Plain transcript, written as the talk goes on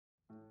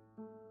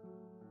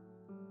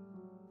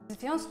W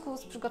związku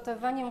z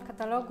przygotowywaniem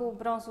katalogu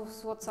brązów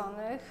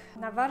złoconych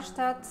na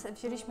warsztat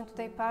wzięliśmy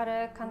tutaj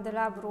parę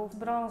kandelabrów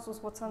brązu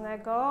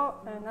złoconego.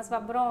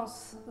 Nazwa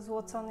brąz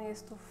złocony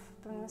jest tu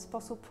w pewien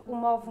sposób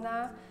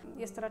umowna,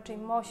 jest to raczej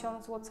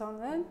mosion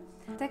złocony.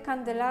 Te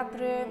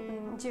kandelabry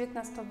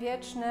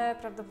XIX-wieczne,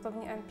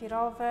 prawdopodobnie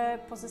empirowe,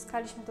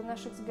 pozyskaliśmy do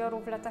naszych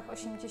zbiorów w latach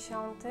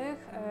 80.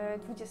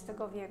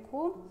 XX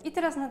wieku. I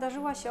teraz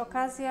nadarzyła się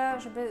okazja,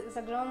 żeby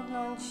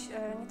zaglądnąć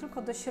nie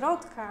tylko do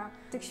środka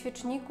tych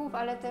świeczników,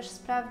 ale też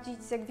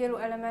sprawdzić, z jak wielu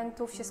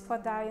elementów się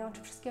składają,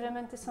 czy wszystkie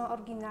elementy są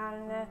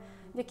oryginalne,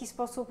 w jaki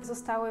sposób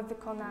zostały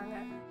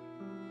wykonane.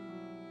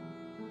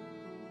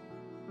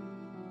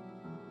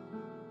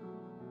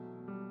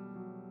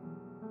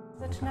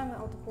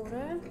 Zaczynamy od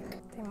góry,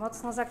 tutaj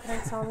mocno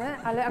zakręcony,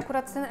 ale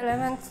akurat ten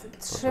element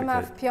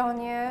trzyma w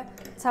pionie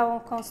całą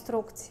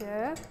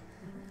konstrukcję.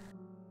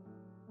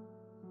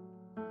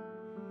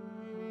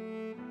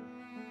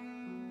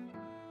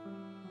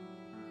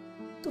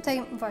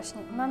 Tutaj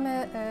właśnie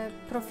mamy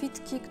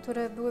profitki,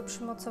 które były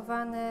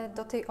przymocowane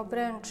do tej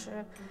obręczy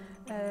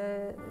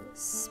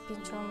z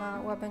 5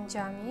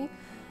 łabędziami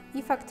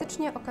i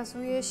faktycznie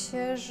okazuje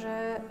się,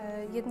 że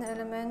jedne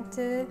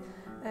elementy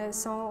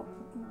są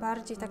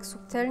bardziej tak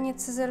subtelnie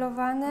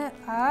cyzelowane,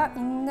 a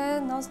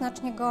inne no,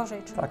 znacznie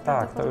gorzej. Czyli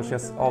tak, to już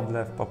jest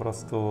odlew po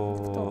prostu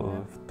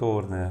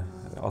wtórny,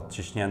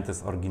 odciśnięty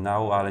z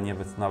oryginału, ale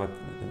nawet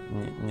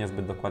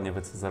niezbyt dokładnie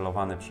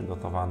wycyzelowany,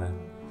 przygotowany.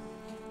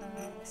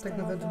 Tak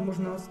nawet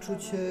można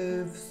odczuć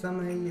w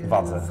samej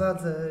wadze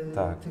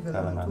tych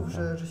elementów,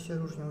 że się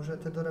różnią, że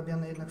te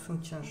dorabiane jednak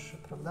są cięższe,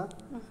 prawda?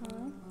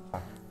 Mhm.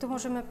 Tu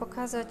możemy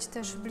pokazać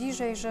też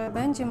bliżej, że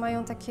będzie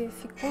mają takie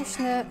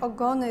fikuśne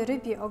ogony,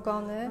 rybie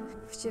ogony,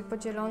 właściwie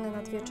podzielone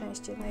na dwie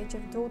części. Jedna idzie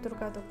w dół,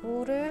 druga do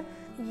góry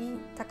i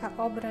taka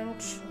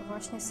obręcz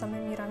właśnie z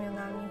samymi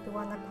ramionami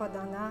była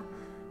nakładana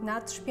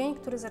na trzpień,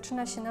 który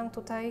zaczyna się nam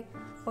tutaj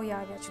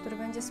pojawiać, który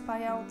będzie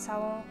spajał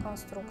całą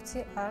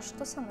konstrukcję aż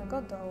do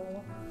samego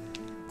dołu.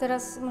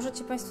 Teraz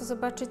możecie Państwo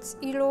zobaczyć,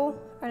 z ilu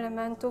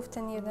elementów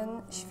ten jeden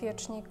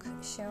świecznik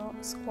się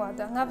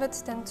składa.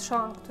 Nawet ten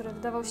trzon, który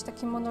wydawał się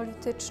taki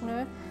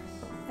monolityczny,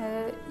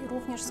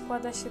 również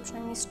składa się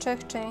przynajmniej z 3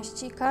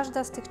 części.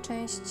 Każda z tych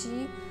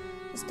części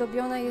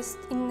zdobiona jest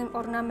innym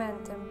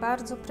ornamentem,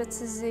 bardzo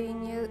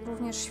precyzyjnie,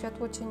 również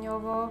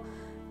światłocieniowo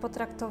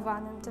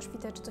potraktowanym. Też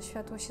widać, że to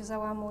światło się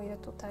załamuje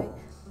tutaj.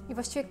 I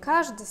właściwie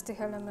każdy z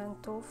tych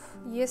elementów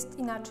jest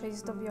inaczej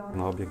zdobiony.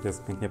 No, obiekt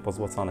jest pięknie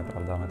pozłocony,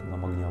 prawda,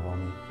 metodą ogniową.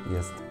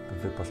 Jest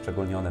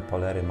wyposzczególnione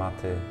polery,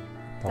 maty.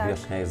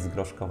 Powierzchnia jest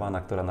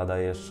zgroszkowana, która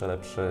nadaje jeszcze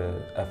lepszy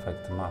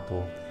efekt matu.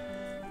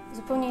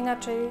 Zupełnie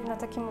inaczej na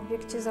takim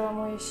obiekcie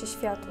załamuje się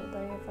światło,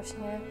 daje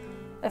właśnie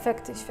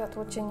efekty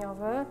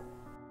światłocieniowe.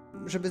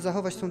 Żeby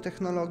zachować tą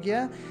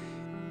technologię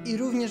i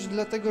również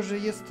dlatego, że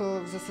jest to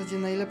w zasadzie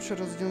najlepsze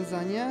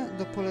rozwiązanie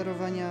do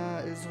polerowania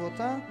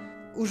złota,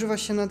 używa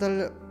się nadal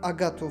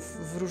agatów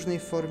w różnej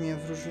formie,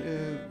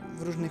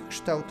 w różnych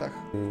kształtach.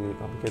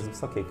 Obiekt jest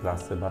wysokiej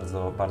klasy,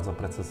 bardzo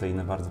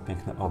precyzyjny, bardzo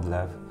piękny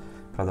odlew.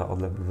 Prawda,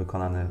 odlew był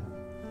wykonany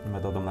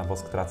metodą na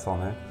wosk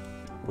tracony,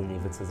 później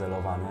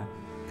wycyzelowany.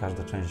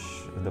 Każda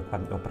część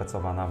dokładnie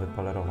opracowana,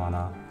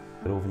 wypolerowana.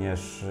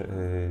 Również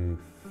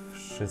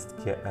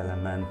wszystkie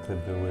elementy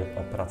były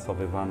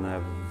opracowywane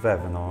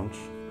wewnątrz,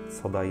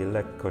 co daje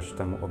lekkość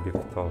temu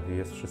obiektowi.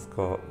 Jest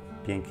wszystko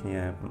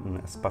pięknie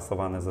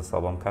spasowane ze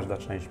sobą. Każda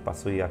część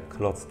pasuje jak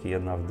klocki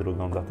jedna w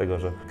drugą, dlatego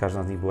że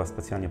każda z nich była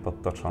specjalnie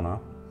podtoczona.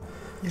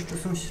 Jeszcze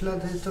są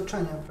ślady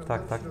toczenia,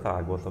 prawda?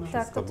 Tak, bo to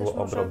wszystko było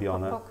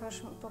obrobione.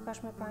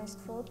 Pokażmy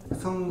Państwu.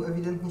 Są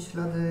ewidentnie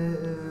ślady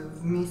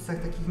w miejscach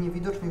takich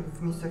niewidocznych,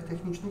 w miejscach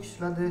technicznych,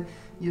 ślady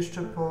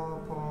jeszcze po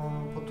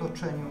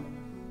toczeniu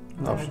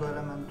danego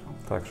elementu.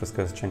 Tak,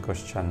 wszystko jest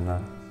cienkościenne,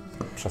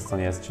 przez co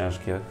nie jest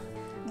ciężkie.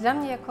 Dla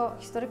mnie jako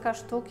historyka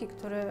sztuki,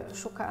 który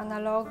szuka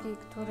analogii,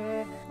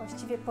 który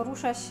właściwie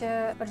porusza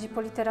się bardziej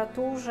po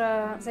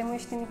literaturze, zajmuje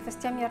się tymi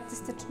kwestiami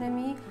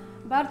artystycznymi,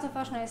 bardzo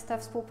ważna jest ta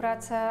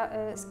współpraca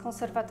z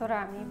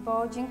konserwatorami,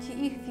 bo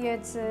dzięki ich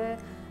wiedzy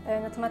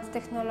na temat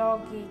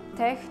technologii,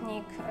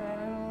 technik,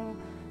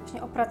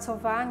 właśnie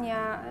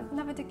opracowania,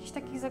 nawet jakichś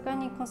takich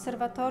zagadnień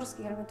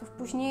konserwatorskich, elementów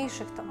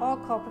późniejszych, to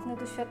oko, pewne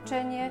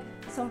doświadczenie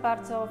są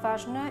bardzo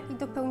ważne i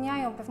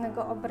dopełniają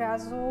pewnego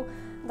obrazu,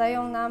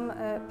 dają nam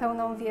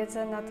pełną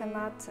wiedzę na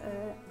temat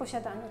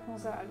posiadanych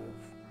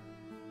muzealiów.